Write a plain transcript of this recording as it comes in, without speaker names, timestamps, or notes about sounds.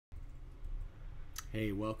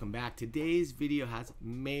Hey, welcome back. Today's video has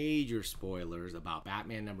major spoilers about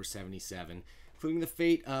Batman number 77, including the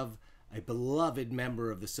fate of a beloved member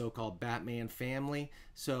of the so-called Batman family.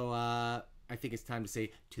 So I think it's time to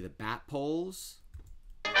say to the bat poles.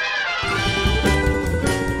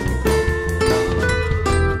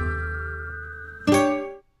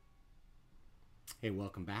 Hey,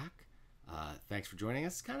 welcome back. Thanks for joining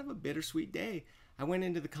us. It's kind of a bittersweet day. I went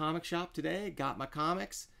into the comic shop today, got my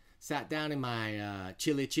comics, sat down in my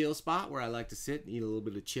chilly chill spot where I like to sit and eat a little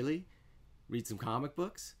bit of chili, read some comic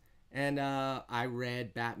books, and I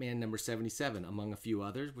read Batman number 77, among a few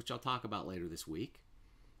others, which I'll talk about later this week,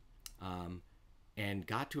 and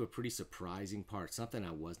got to a pretty surprising part, something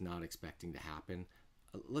I was not expecting to happen.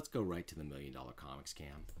 Let's go right to the $1 Million Comics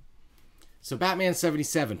Cam. So Batman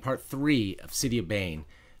 77, Part 3 of City of Bane.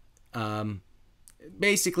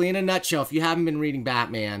 Basically, in a nutshell, if you haven't been reading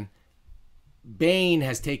Batman, Bane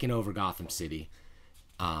has taken over Gotham City,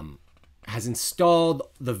 has installed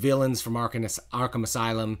the villains from Arkham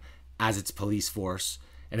Asylum as its police force,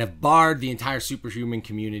 and have barred the entire superhuman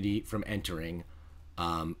community from entering,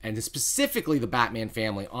 and specifically the Batman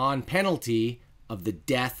family, on penalty of the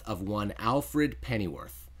death of one Alfred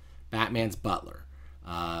Pennyworth, Batman's butler.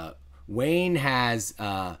 Wayne has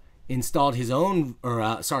installed his own,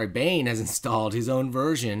 Bane has installed his own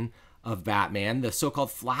version of Batman, the so-called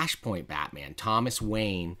Flashpoint Batman, Thomas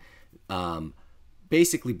Wayne,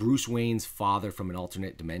 basically Bruce Wayne's father from an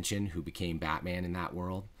alternate dimension who became Batman in that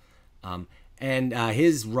world. And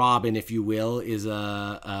his Robin, if you will, is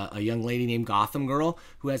a young lady named Gotham Girl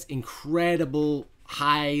who has incredible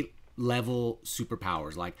high-level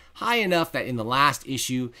superpowers, like high enough that in the last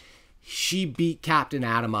issue, she beat Captain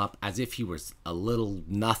Atom up as if he was a little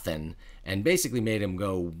nothing and basically made him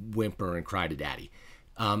go whimper and cry to daddy.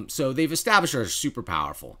 So they've established her as super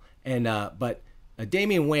powerful. And but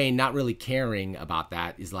Damian Wayne, not really caring about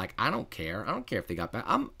that, is like, I don't care. I don't care if they got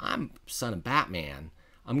I'm son of Batman.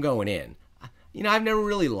 I'm going in. You know, I've never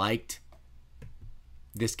really liked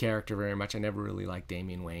this character very much. I never really liked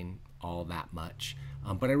Damian Wayne all that much.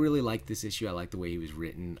 But I really liked this issue. I liked the way he was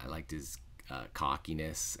written. I liked his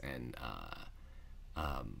cockiness and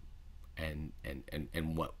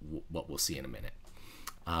what we'll see in a minute.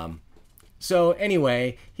 So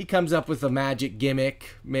anyway, he comes up with a magic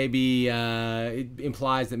gimmick. Maybe it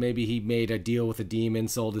implies that maybe he made a deal with a demon,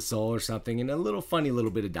 sold his soul or something, and a funny little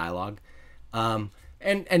bit of dialogue,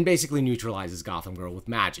 and basically neutralizes Gotham Girl with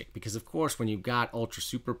magic. Because of course, when you've got ultra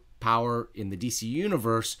superpower in the DC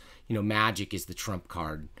universe, you know, magic is the trump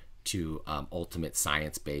card to ultimate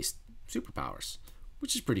science-based superpowers,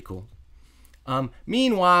 which is pretty cool.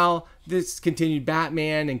 Meanwhile, this continued,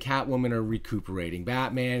 Batman and Catwoman are recuperating.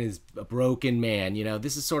 Batman is a broken man. You know,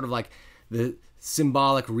 this is sort of like the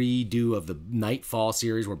symbolic redo of the Nightfall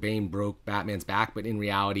series where Bane broke Batman's back, but in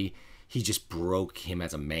reality, he just broke him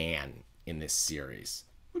as a man in this series,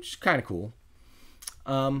 which is kind of cool.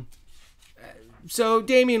 So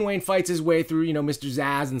Damian Wayne fights his way through, you know, Mr.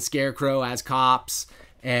 Zsasz and Scarecrow as cops,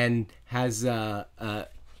 and has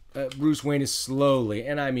Bruce Wayne is slowly,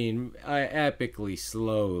 and I mean epically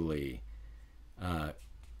slowly,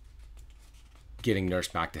 getting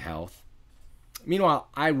nursed back to health. Meanwhile,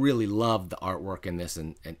 I really loved the artwork in this,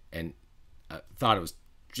 and thought it was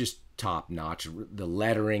just top notch. The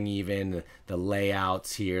lettering, even the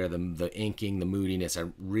layouts here, the inking, the moodiness. I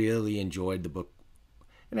really enjoyed the book,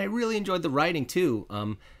 and I really enjoyed the writing too.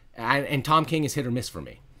 And Tom King is hit or miss for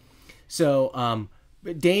me. So.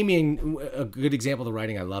 But Damian, a good example of the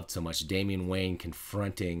writing I loved so much, Damian Wayne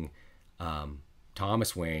confronting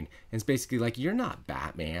Thomas Wayne, and it's basically like, you're not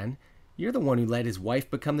Batman. You're the one who let his wife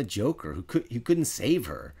become the Joker, who couldn't save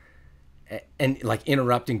her. And like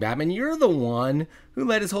interrupting Batman, you're the one who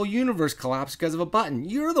let his whole universe collapse because of a button.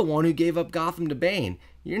 You're the one who gave up Gotham to Bane.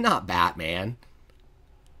 You're not Batman.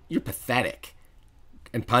 You're pathetic.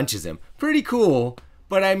 And punches him. Pretty cool.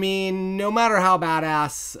 But I mean, no matter how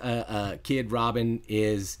badass Kid Robin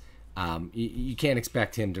is, you can't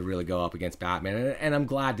expect him to really go up against Batman. And I'm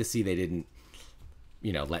glad to see they didn't,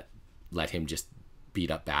 you know, let him just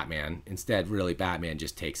beat up Batman. Instead, really, Batman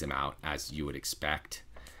just takes him out, as you would expect.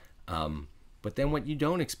 But then what you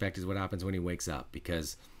don't expect is what happens when he wakes up,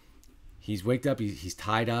 because he's waked up, he's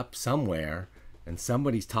tied up somewhere, and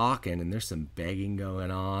somebody's talking, and there's some begging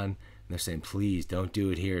going on. They're saying, please don't do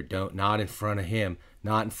it here. Not in front of him.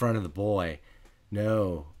 Not in front of the boy.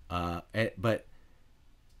 No. And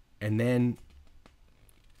then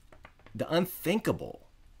the unthinkable,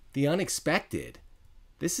 the unexpected.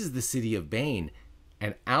 This is the City of Bane.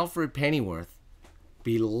 And Alfred Pennyworth,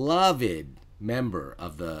 beloved member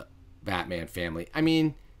of the Batman family. I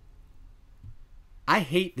mean, I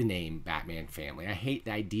hate the name Batman family. I hate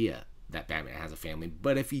the idea that Batman has a family.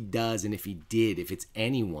 But if he does, and if he did, if it's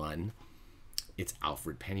anyone, it's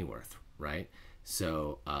Alfred Pennyworth, right?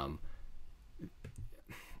 So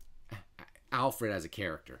Alfred as a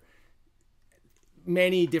character.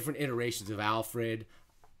 Many different iterations of Alfred.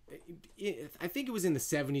 I think it was in the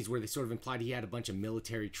 70s where they sort of implied he had a bunch of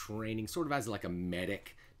military training, sort of as like a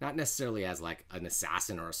medic, not necessarily as like an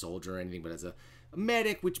assassin or a soldier or anything, but as a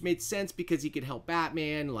medic, which made sense because he could help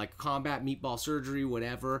Batman, like combat, meatball surgery,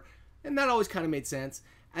 whatever. And that always kind of made sense.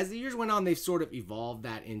 As the years went on, they've sort of evolved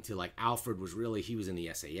that into like Alfred was really, he was in the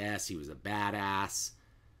SAS, he was a badass,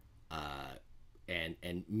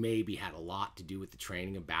 and maybe had a lot to do with the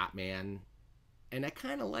training of Batman. And I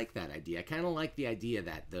kind of like that idea. I kind of like the idea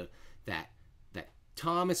that that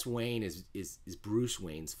Thomas Wayne is Bruce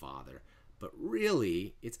Wayne's father, but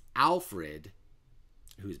really it's Alfred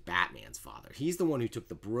who's Batman's father. He's the one who took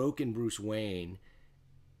the broken Bruce Wayne,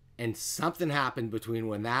 and something happened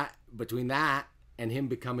between that and him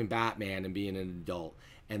becoming Batman and being an adult.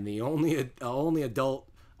 And the only adult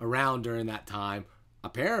around during that time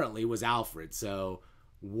apparently was Alfred. So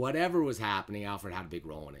whatever was happening, Alfred had a big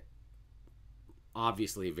role in it.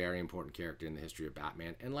 Obviously a very important character in the history of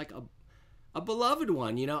Batman, and like a beloved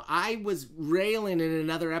one. You know, I was railing in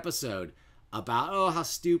another episode about how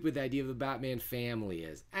stupid the idea of the Batman family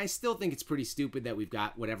is. I still think it's pretty stupid that we've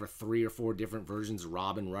got whatever 3 or 4 different versions of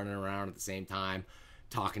Robin running around at the same time,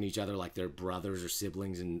 talking to each other like they're brothers or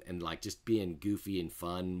siblings, and like just being goofy and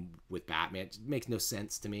fun with Batman. It makes no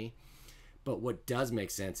sense to me. But what does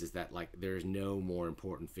make sense is that like there's no more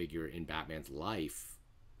important figure in Batman's life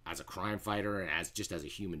as a crime fighter and as a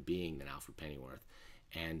human being than Alfred Pennyworth.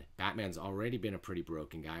 And Batman's already been a pretty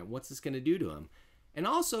broken guy. What's this going to do to him? And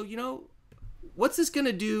also, you know, what's this going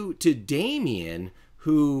to do to Damian,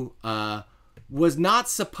 who was not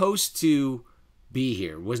supposed to be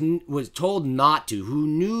here, was told not to, who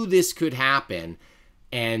knew this could happen,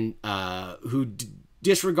 and who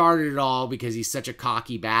disregarded it all because he's such a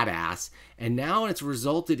cocky badass, and now it's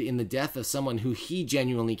resulted in the death of someone who he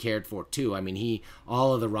genuinely cared for too. I mean,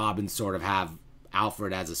 all of the Robins sort of have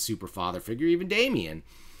Alfred as a super father figure, even Damian,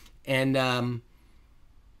 and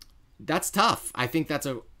that's tough. I think that's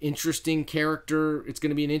an interesting character. It's going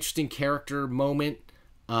to be an interesting character moment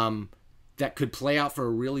that could play out for a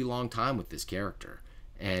really long time with this character.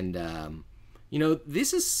 And you know,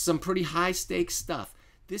 this is some pretty high stakes stuff.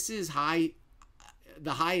 This is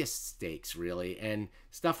the highest stakes, really, and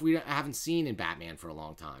stuff we haven't seen in Batman for a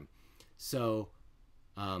long time. So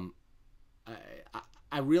I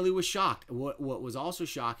really was shocked. What was also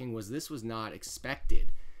shocking was this was not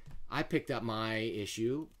expected. I picked up my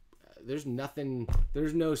issue. There's nothing,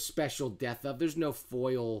 there's no special death of, there's no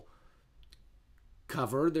foil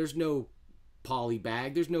cover, there's no poly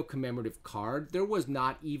bag, there's no commemorative card. There was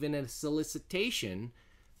not even a solicitation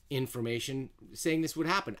information saying this would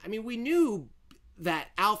happen. I mean, we knew that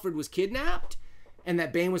Alfred was kidnapped and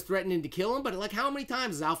that Bane was threatening to kill him, but like how many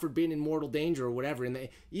times has Alfred been in mortal danger or whatever, and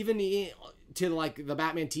even to like the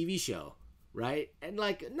Batman TV show, right? And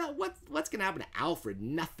like, no, what's gonna happen to Alfred?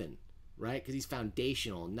 Nothing, right? Because he's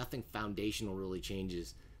foundational. Nothing foundational really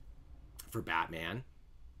changes for Batman,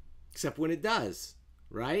 except when it does,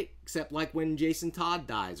 right? Except like when Jason Todd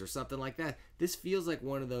dies or something like that. This feels like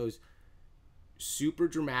one of those super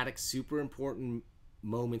dramatic, super important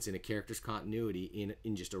moments in a character's continuity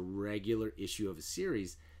in just a regular issue of a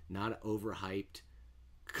series, not an overhyped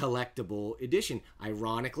collectible edition.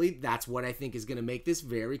 Ironically, that's what I think is going to make this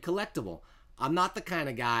very collectible. I'm not the kind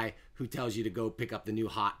of guy who tells you to go pick up the new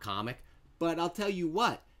hot comic, but I'll tell you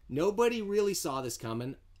what, nobody really saw this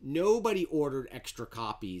coming. Nobody ordered extra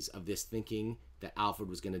copies of this thinking that Alfred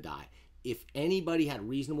was going to die. If anybody had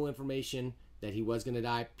reasonable information that he was going to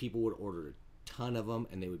die, people would order a ton of them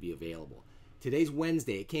and they would be available. Today's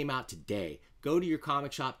Wednesday. It came out today. Go to your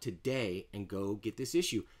comic shop today and go get this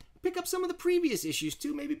issue. Pick up some of the previous issues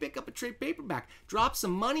too. Maybe pick up a trade paperback. Drop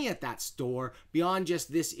some money at that store beyond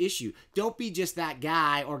just this issue. Don't be just that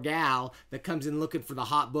guy or gal that comes in looking for the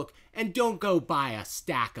hot book, and don't go buy a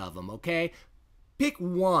stack of them, okay? Pick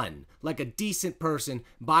one, like a decent person,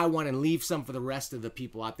 buy one and leave some for the rest of the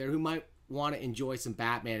people out there who might want to enjoy some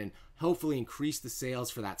Batman and hopefully increase the sales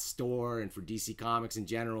for that store and for DC Comics in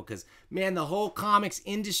general, because, man, the whole comics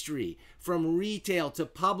industry, from retail to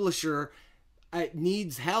publisher, it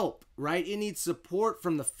needs help, right? It needs support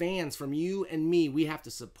from the fans, from you and me. We have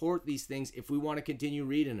to support these things if we want to continue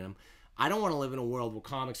reading them. I don't want to live in a world where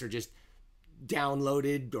comics are just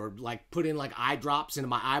downloaded or like put in like eye drops into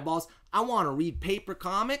my eyeballs. I want to read paper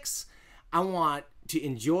comics. I want to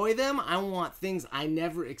enjoy them. I want things I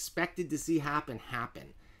never expected to see happen.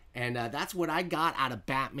 And that's what I got out of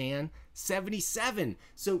Batman 77.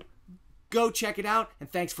 So go check it out,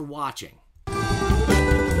 and thanks for watching.